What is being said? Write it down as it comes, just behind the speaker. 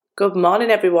Good morning,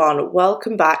 everyone.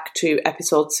 Welcome back to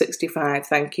episode 65.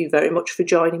 Thank you very much for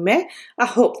joining me. I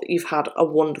hope that you've had a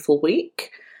wonderful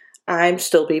week. I'm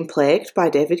still being plagued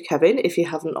by David Kevin, if you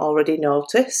haven't already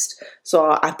noticed. So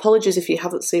I apologise if you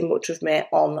haven't seen much of me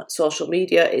on social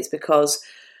media. It's because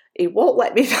he won't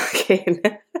let me back in.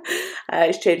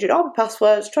 He's changing all my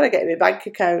passwords, trying to get in my bank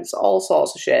accounts, all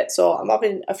sorts of shit. So I'm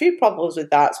having a few problems with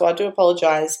that. So I do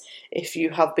apologise if you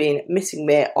have been missing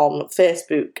me on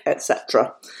Facebook,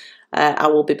 etc. I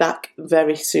will be back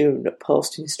very soon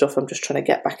posting stuff. I'm just trying to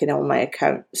get back in on my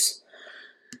accounts.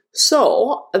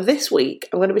 So this week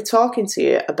I'm going to be talking to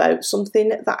you about something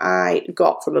that I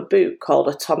got from a book called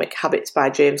Atomic Habits by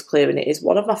James Clear, and it is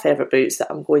one of my favourite books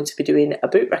that I'm going to be doing a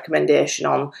book recommendation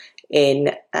on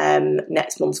in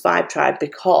next month's Vibe Tribe,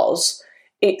 because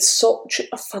it's such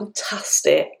a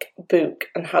fantastic book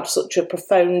and had such a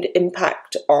profound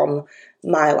impact on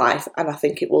my life, and I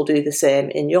think it will do the same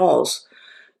in yours.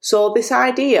 So this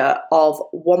idea of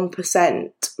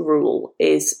 1% rule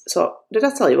is, so did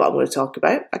I tell you what I'm going to talk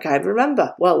about? I can't even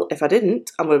remember. Well, if I didn't,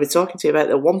 I'm going to be talking to you about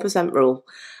the 1% rule.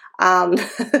 And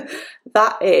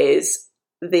that is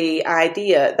the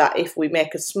idea that if we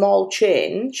make a small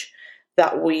change,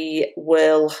 that we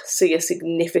will see a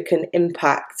significant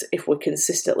impact if we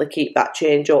consistently keep that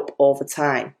change up over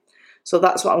time. So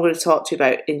that's what I'm going to talk to you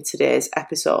about in today's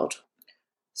episode.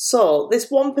 So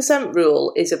this 1%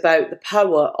 rule is about the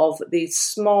power of these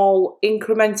small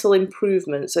incremental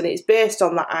improvements, and it's based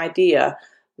on that idea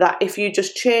that if you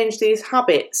just change these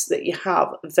habits that you have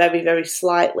very, very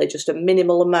slightly, just a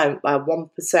minimal amount by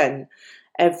 1%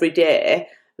 every day,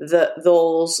 that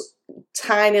those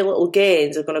tiny little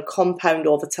gains are going to compound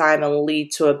over time and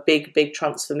lead to a big, big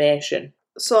transformation.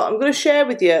 So I'm going to share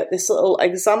with you this little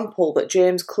example that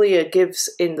James Clear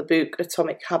gives in the book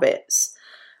Atomic Habits.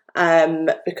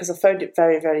 Because I found it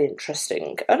very, very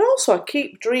interesting. And also I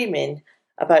keep dreaming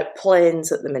about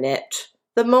planes at the minute.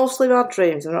 They're mostly bad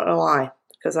dreams, I'm not going to lie,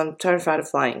 because I'm terrified of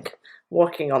flying. I'm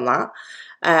working on that.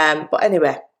 But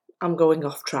anyway, I'm going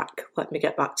off track. Let me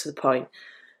get back to the point.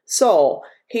 So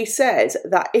he says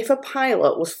that if a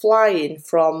pilot was flying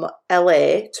from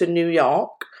LA to New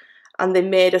York and they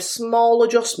made a small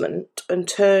adjustment and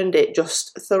turned it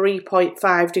just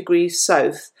 3.5 degrees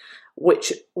south,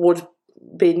 which would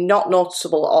be not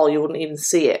noticeable at all, you wouldn't even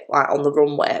see it like on the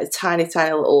runway, a tiny,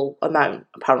 tiny little amount,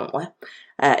 apparently,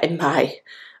 in my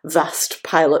vast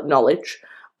pilot knowledge.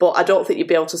 But I don't think you'd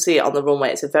be able to see it on the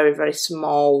runway. It's a very, very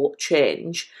small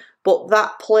change. But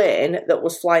that plane that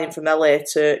was flying from LA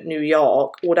to New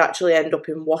York would actually end up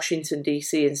in Washington,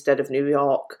 DC instead of New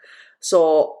York.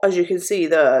 So, as you can see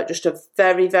there, just a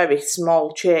very, very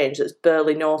small change that's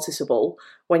barely noticeable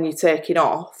when you're taking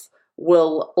off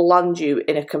will land you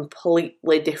in a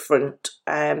completely different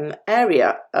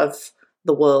area of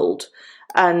the world.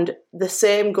 And the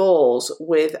same goes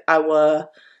with our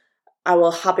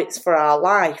habits for our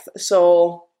life.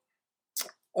 So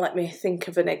let me think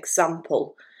of an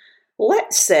example.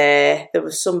 Let's say there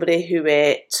was somebody who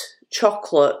ate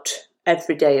chocolate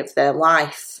every day of their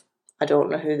life. I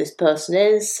don't know who this person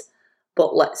is,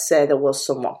 but let's say there was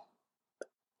someone.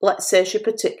 Let's say she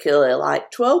particularly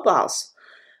liked 12 bars.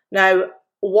 Now,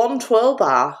 one 12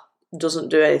 bar doesn't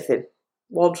do anything.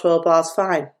 One 12 bar's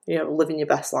fine, living your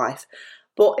best life.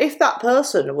 But if that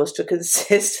person was to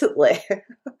consistently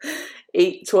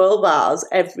eat 12 bars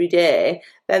every day,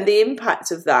 then the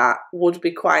impact of that would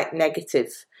be quite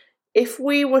negative. If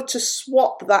we were to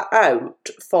swap that out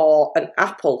for an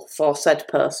apple for said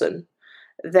person,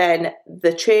 then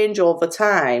the change over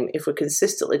time, if we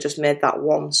consistently just made that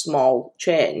one small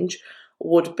change,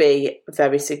 would be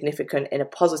very significant in a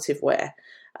positive way.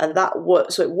 And that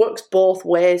works, so it works both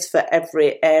ways for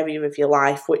every area of your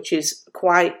life, which is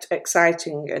quite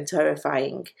exciting and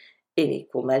terrifying in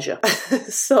equal measure.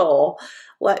 So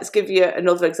let's give you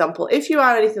another example. If you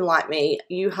are anything like me,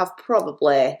 you have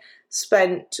probably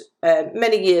spent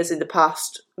many years in the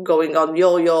past going on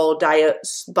yo-yo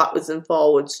diets backwards and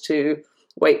forwards to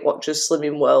Weight Watchers,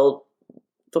 Slimming World,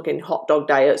 fucking hot dog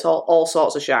diets, all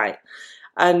sorts of shite.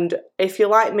 And if you're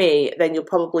like me, then you'll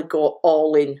probably go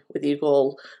all in with your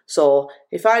goal. So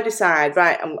if I decide,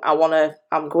 right,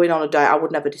 I'm going on a diet, I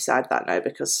would never decide that now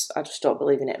because I just don't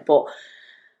believe in it. But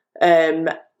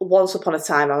once upon a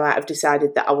time, I might have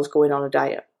decided that I was going on a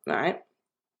diet, right?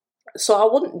 So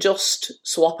I wouldn't just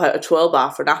swap out a 12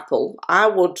 bar for an apple. I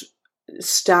would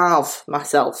starve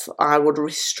myself. I would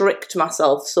restrict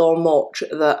myself so much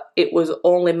that it was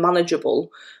only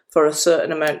manageable for a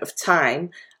certain amount of time,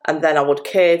 and then I would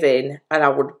cave in and I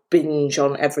would binge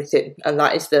on everything. And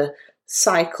that is the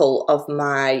cycle of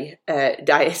my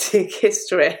dieting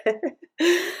history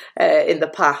in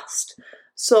the past.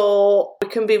 So we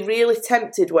can be really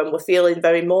tempted when we're feeling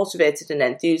very motivated and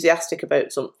enthusiastic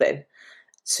about something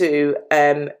to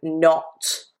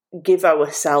not give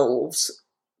ourselves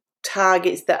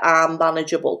targets that are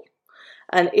manageable.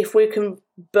 And if we can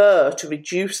bear to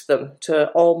reduce them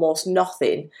to almost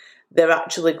nothing, they're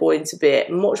actually going to be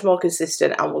much more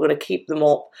consistent, and we're going to keep them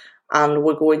up, and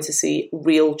we're going to see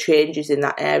real changes in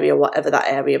that area, whatever that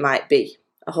area might be.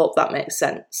 I hope that makes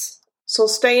sense. So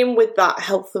staying with that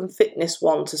health and fitness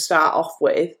one to start off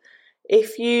with,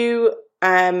 if you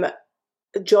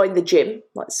join the gym,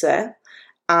 let's say,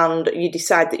 and you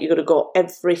decide that you're going to go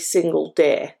every single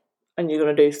day and you're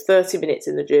going to do 30 minutes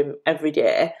in the gym every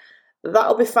day,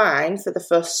 that'll be fine for the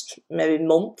first maybe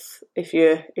month if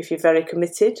you're very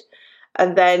committed,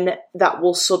 and then that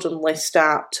will suddenly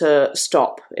start to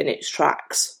stop in its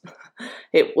tracks.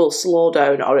 It will slow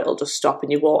down, or it'll just stop,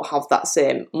 and you won't have that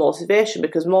same motivation,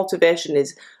 because motivation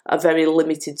is a very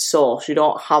limited source. You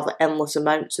don't have endless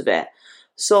amounts of it,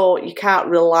 so you can't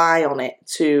rely on it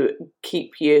to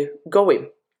keep you going.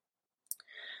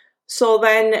 So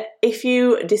then, if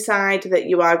you decide that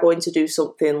you are going to do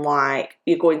something like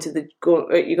you're going to go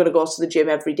to the gym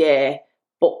every day,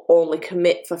 but only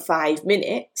commit for 5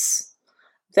 minutes,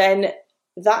 then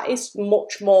that is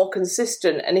much more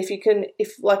consistent. And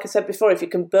if like I said before, if you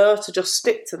can bear to just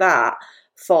stick to that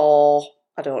for,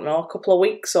 I don't know, a couple of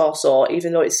weeks or so,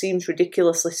 even though it seems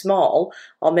ridiculously small,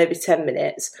 or maybe 10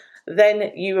 minutes,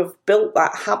 then you have built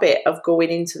that habit of going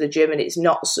into the gym, and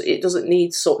it doesn't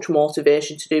need such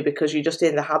motivation to do, because you're just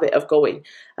in the habit of going.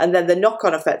 And then the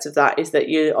knock-on effect of that is that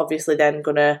you're obviously then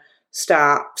going to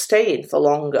start staying for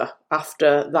longer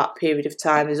after that period of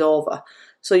time is over.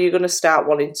 So you're going to start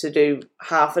wanting to do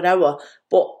half an hour.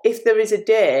 But if there is a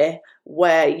day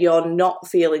where you're not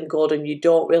feeling good and you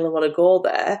don't really want to go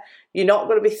there, you're not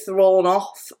going to be thrown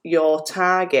off your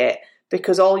target,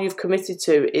 because all you've committed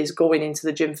to is going into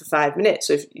the gym for 5 minutes.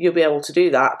 So if you'll be able to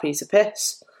do that, a piece of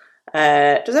piss.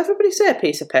 Does everybody say a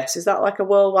piece of piss? Is that like a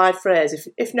worldwide phrase?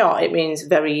 If not, it means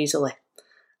very easily.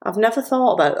 I've never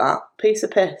thought about that. Piece of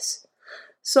piss.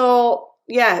 So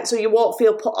yeah, so you won't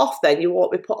feel put off then. You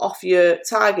won't be put off your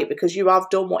target, because you have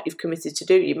done what you've committed to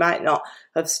do. You might not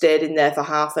have stayed in there for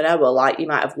half an hour like you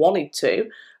might have wanted to,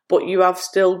 but you have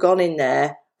still gone in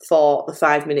there for the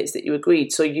 5 minutes that you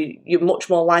agreed. So you're much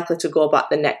more likely to go back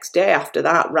the next day after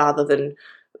that, rather than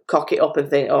cock it up and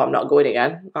think, oh, I'm not going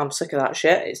again. I'm sick of that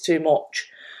shit. It's too much.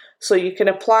 So you can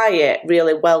apply it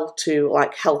really well to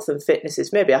like health and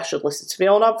fitnesses. Maybe I should listen to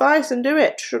my own advice and do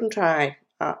it, shouldn't I?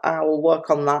 I will work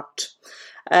on that.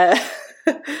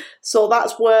 So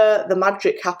that's where the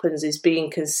magic happens, is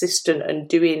being consistent and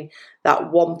doing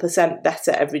that 1%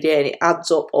 better every day. And it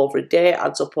adds up over a day, it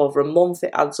adds up over a month,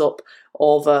 it adds up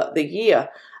over the year.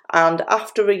 And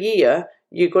after a year,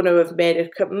 you're going to have made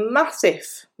a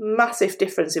massive, massive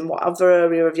difference in whatever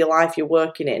area of your life you're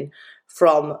working in,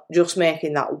 from just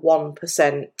making that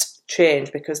 1%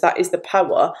 change, because that is the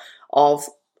power of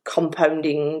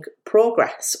compounding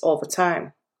progress over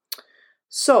time.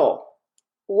 So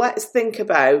let's think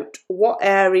about what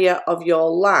area of your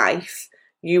life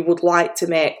you would like to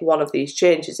make one of these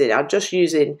changes in. I'm just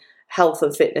using health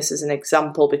and fitness as an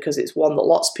example because it's one that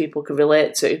lots of people can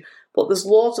relate to, but there's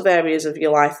loads of areas of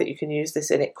your life that you can use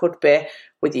this in. It could be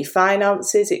with your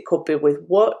finances, it could be with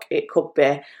work, it could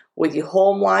be with your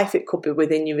home life, it could be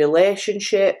within your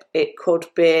relationship, it could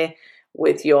be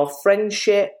with your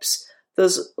friendships.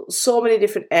 There's so many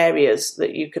different areas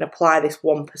that you can apply this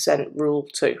 1% rule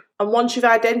to. And once you've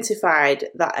identified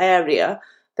that area,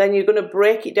 then you're going to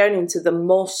break it down into the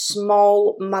most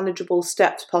small, manageable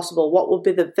steps possible. What would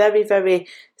be the very, very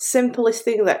simplest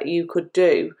thing that you could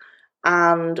do,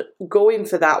 and going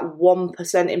for that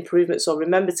 1% improvement. So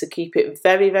remember to keep it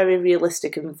very, very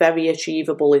realistic and very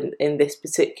achievable in this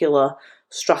particular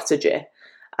strategy.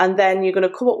 And then you're going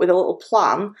to come up with a little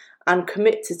plan and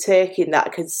commit to taking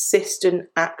that consistent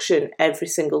action every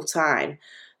single time.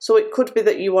 So it could be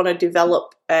that you want to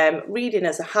develop reading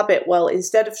as a habit. Well,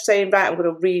 instead of saying, right, I'm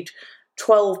going to read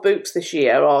 12 books this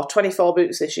year or 24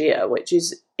 books this year, which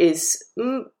is it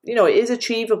is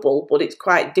achievable, but it's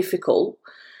quite difficult.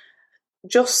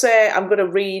 Just say, I'm going to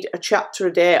read a chapter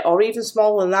a day, or even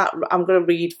smaller than that, I'm going to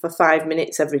read for 5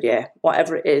 minutes every day,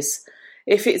 whatever it is.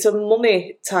 If it's a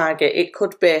money target, it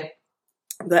could be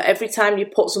that every time you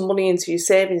put some money into your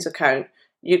savings account,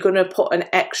 you're going to put an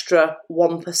extra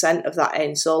 1% of that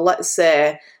in. So let's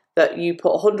say that you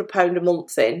put £100 a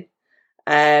month in,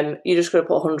 you're just going to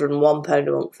put £101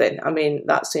 a month in. I mean,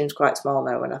 that seems quite small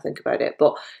now when I think about it,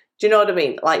 but do you know what I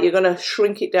mean? Like, you're going to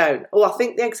shrink it down. Oh, I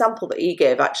think the example that he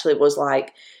gave actually was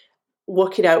like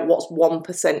working out what's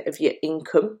 1% of your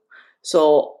income.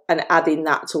 So, and adding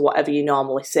that to whatever you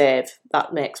normally save,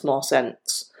 that makes more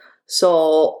sense.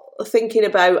 So thinking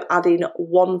about adding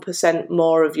 1%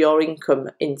 more of your income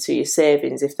into your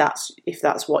savings, if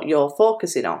that's what you're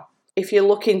focusing on. If you're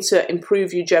looking to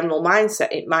improve your general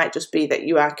mindset, it might just be that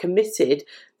you are committed,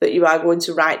 that you are going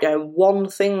to write down one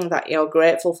thing that you're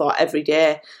grateful for every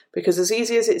day. Because as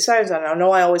easy as it sounds, and I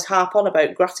know I always harp on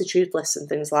about gratitude lists and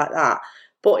things like that,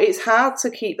 but it's hard to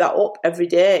keep that up every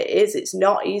day. It's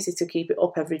not easy to keep it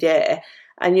up every day.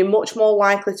 And you're much more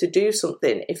likely to do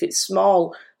something if it's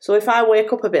small. So if I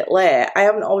wake up a bit late, I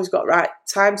haven't always got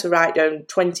time to write down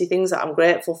 20 things that I'm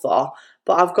grateful for,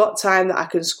 but I've got time that I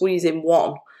can squeeze in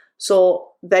one.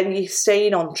 So then you're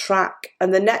staying on track.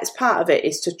 And the next part of it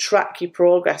is to track your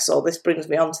progress. So this brings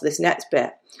me on to this next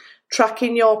bit.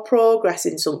 Tracking your progress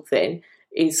in something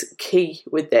is key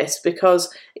with this,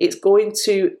 because it's going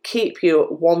to keep you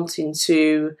wanting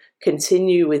to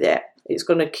continue with it. It's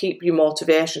going to keep your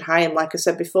motivation high. And like I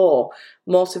said before,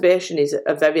 motivation is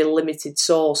a very limited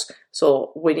source.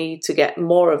 So we need to get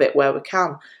more of it where we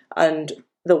can. And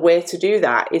the way to do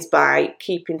that is by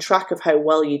keeping track of how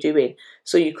well you're doing.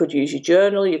 So you could use your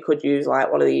journal, you could use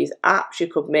like one of these apps, you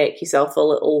could make yourself a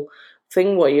little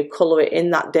thing where you colour it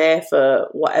in that day for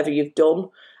whatever you've done.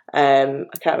 I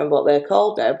can't remember what they're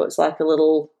called now, but it's like a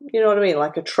little, you know what I mean,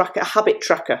 like a tracker, a habit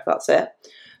tracker, that's it.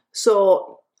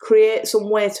 So create some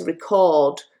way to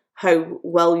record how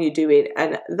well you're doing,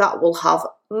 and that will have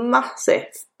massive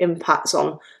impacts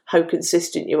on how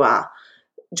consistent you are.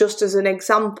 Just as an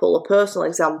example, a personal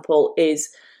example is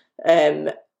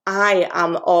I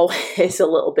am always a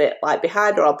little bit like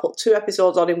behind, or I'll put 2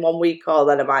 episodes on in 1 week, or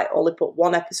then I might only put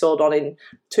 1 episode on in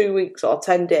 2 weeks or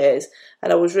 10 days.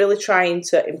 And I was really trying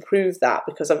to improve that,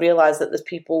 because I realised that there's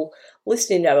people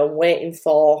listening now and waiting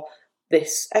for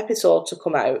this episode to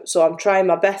come out. So I'm trying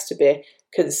my best to be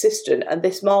consistent. And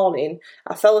this morning,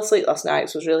 I fell asleep last night,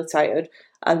 so I was really tired.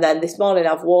 And then this morning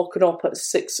I've woken up at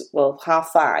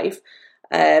 5:30.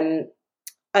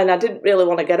 And I didn't really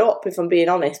want to get up, if I'm being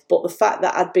honest, but the fact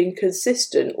that I'd been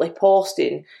consistently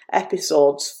posting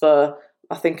episodes for,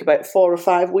 I think, about 4 or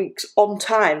 5 weeks on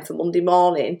time for Monday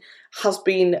morning has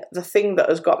been the thing that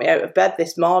has got me out of bed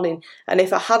this morning. And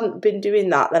if I hadn't been doing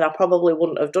that, then I probably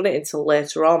wouldn't have done it until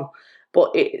later on.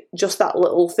 But just that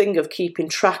little thing of keeping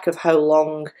track of how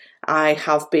long I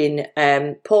have been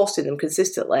posting them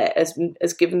consistently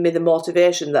has given me the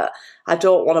motivation that I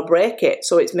don't want to break it.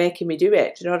 So it's making me do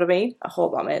it. Do you know what I mean? I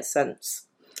hope that makes sense.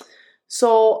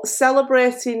 So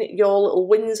celebrating your little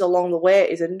wins along the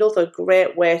way is another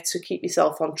great way to keep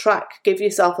yourself on track. Give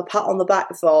yourself a pat on the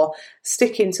back for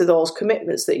sticking to those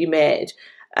commitments that you made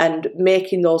and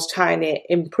making those tiny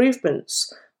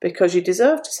improvements, because you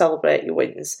deserve to celebrate your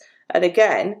wins. And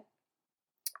again,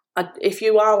 if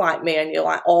you are like me and you're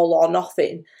like all or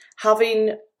nothing,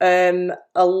 having a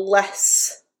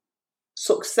less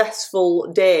successful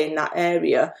day in that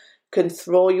area can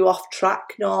throw you off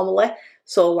track normally.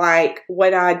 So like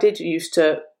when I did used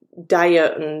to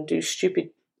diet and do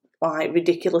stupid, like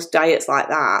ridiculous diets like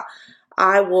that,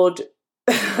 I would,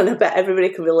 and I bet everybody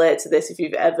can relate to this if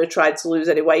you've ever tried to lose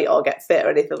any weight or get fit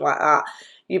or anything like that,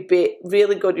 you'd be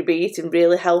really good, you'd be eating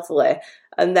really healthily,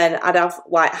 and then I'd have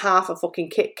like half a fucking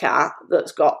Kit Kat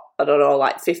that's got, I don't know,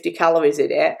 like 50 calories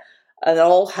in it, and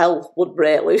all hell would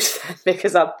break loose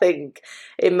because I'd think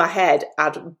in my head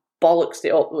I'd bollocksed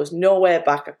it up. There was no way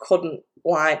back. I couldn't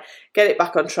like get it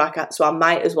back on track, so I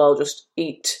might as well just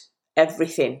eat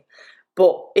everything.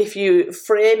 But if you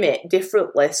frame it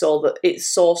differently so that it's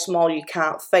so small you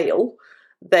can't fail,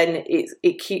 then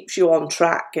it keeps you on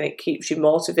track and it keeps you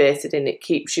motivated and it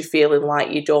keeps you feeling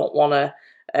like you don't want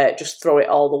to just throw it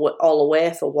all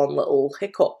away for one little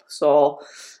hiccup. So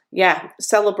yeah,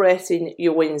 celebrating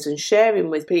your wins and sharing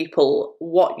with people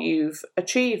what you've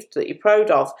achieved that you're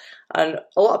proud of. And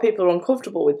a lot of people are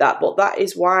uncomfortable with that, but that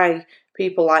is why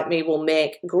people like me will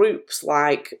make groups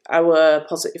like our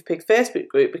Positive Pig Facebook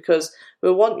group, because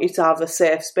we want you to have a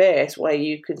safe space where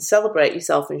you can celebrate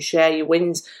yourself and share your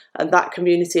wins, and that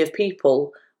community of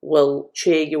people will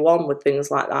cheer you on with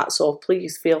things like that. So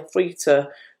please feel free to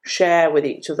share with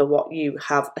each other what you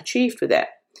have achieved with it.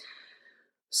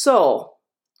 So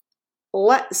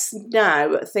let's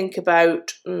now think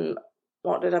about,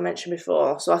 what did I mention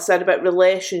before? So I said about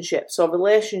relationships. So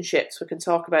relationships, we can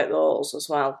talk about those as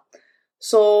well.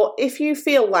 So if you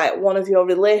feel like one of your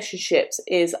relationships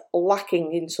is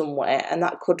lacking in some way, and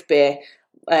that could be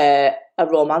a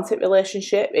romantic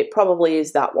relationship, it probably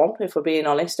is that one, if we're being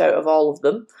honest, out of all of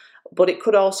them. But it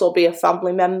could also be a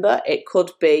family member, it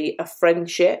could be a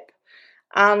friendship.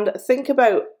 And think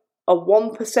about a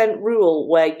 1% rule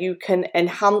where you can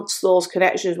enhance those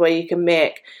connections, where you can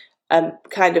make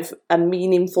kind of a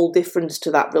meaningful difference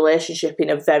to that relationship in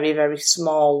a very, very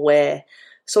small way.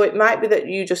 So it might be that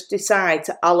you just decide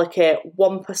to allocate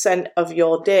 1% of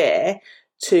your day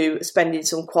to spending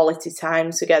some quality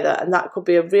time together. And that could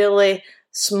be a really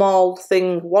small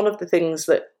thing. One of the things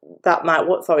that might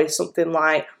work for is something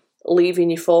like leaving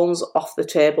your phones off the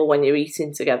table when you're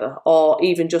eating together, or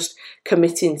even just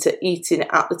committing to eating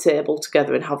at the table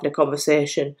together and having a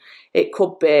conversation. It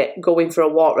could be going for a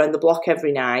walk around the block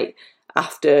every night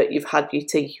after you've had your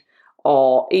tea,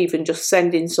 or even just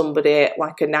sending somebody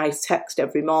like a nice text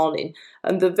every morning.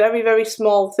 And they're very, very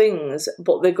small things,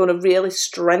 but they're going to really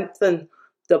strengthen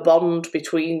the bond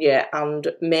between you and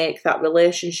make that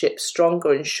relationship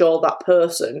stronger and show that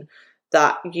person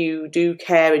that you do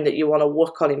care and that you want to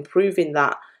work on improving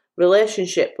that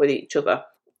relationship with each other.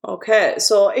 Okay,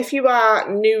 so if you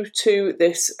are new to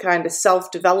this kind of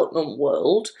self-development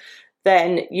world,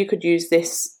 then you could use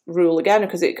this rule again,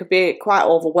 because it could be quite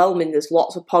overwhelming. There's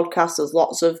lots of podcasts, there's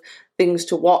lots of things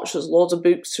to watch, there's loads of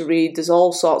books to read, there's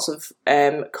all sorts of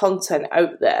content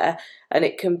out there, and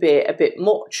it can be a bit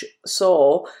much.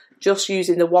 So just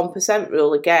using the 1%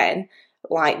 rule again,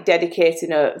 like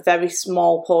dedicating a very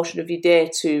small portion of your day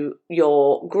to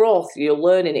your growth, your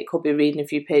learning. It could be reading a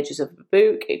few pages of a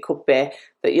book. It could be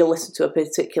that you listen to a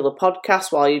particular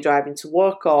podcast while you're driving to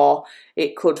work, or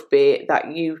it could be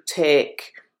that you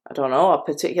take, I don't know, a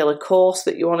particular course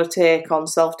that you want to take on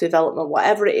self-development.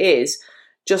 Whatever it is,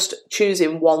 just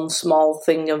choosing one small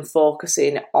thing and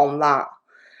focusing on that.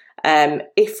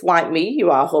 If, like me,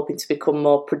 you are hoping to become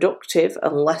more productive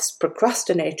and less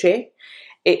procrastinatory,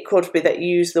 it could be that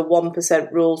you use the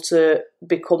 1% rule to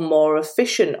become more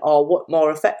efficient or work more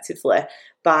effectively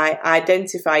by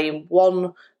identifying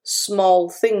one small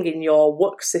thing in your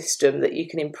work system that you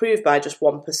can improve by just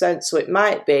 1%. So it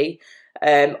might be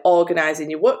organising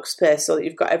your workspace so that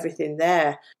you've got everything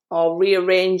there, or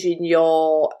rearranging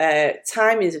your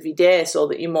timings of your day so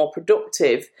that you're more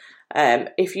productive.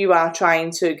 If you are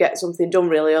trying to get something done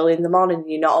really early in the morning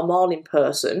and you're not a morning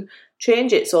person,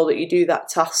 change it so that you do that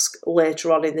task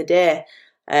later on in the day,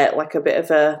 like a bit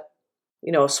of a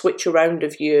switch around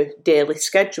of your daily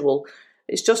schedule.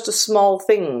 It's just a small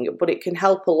thing, but it can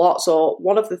help a lot. So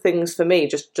one of the things for me,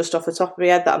 just off the top of my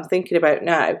head that I'm thinking about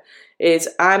now, is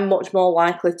I'm much more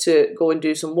likely to go and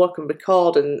do some work and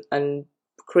record and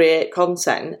create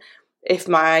content if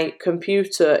my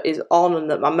computer is on and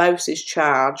that my mouse is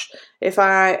charged. If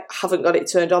I haven't got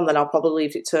it turned on, then I'll probably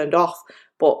leave it turned off.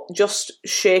 But just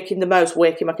shaking the mouse,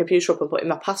 waking my computer up and putting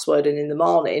my password in the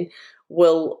morning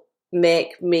will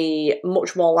make me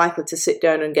much more likely to sit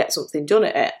down and get something done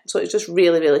at it. So it's just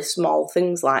really, really small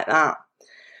things like that.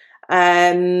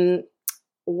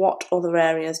 What other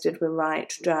areas did we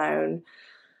write down?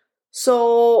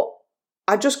 So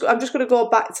I'm just going to go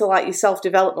back to like your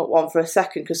self-development one for a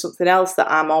second, because something else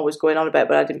that I'm always going on about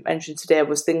but I didn't mention today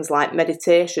was things like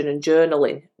meditation and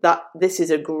journaling. That this is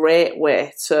a great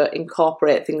way to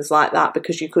incorporate things like that,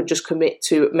 because you could just commit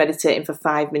to meditating for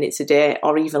 5 minutes a day,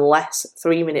 or even less,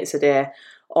 3 minutes a day,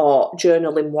 or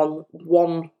journaling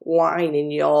one line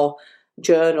in your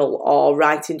journal, or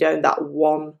writing down that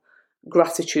one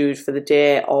gratitude for the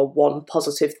day or one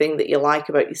positive thing that you like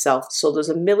about yourself. So there's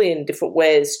a million different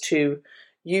ways to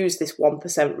use this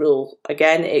 1% rule.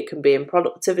 Again, it can be in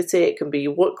productivity, it can be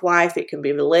your work life, it can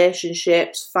be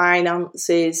relationships,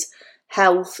 finances,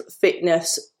 health,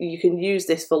 fitness. You can use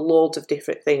this for loads of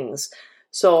different things.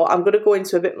 So I'm going to go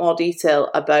into a bit more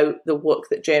detail about the work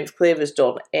that James Clear has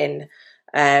done in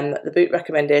the boot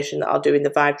recommendation that I'll do in the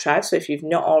Vibe Tribe. So if you've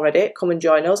not already, come and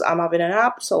join us. I'm having an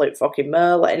absolute fucking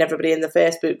mer letting everybody in the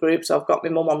Facebook group, so I've got my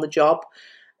mum on the job.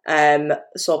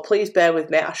 So please bear with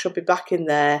me. I should be back in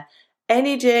there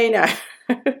any day now.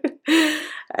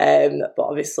 But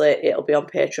obviously it'll be on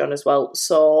Patreon as well.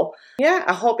 So yeah,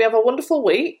 I hope you have a wonderful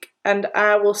week, and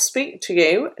I will speak to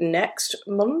you next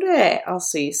Monday. I'll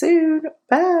see you soon.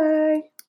 Bye.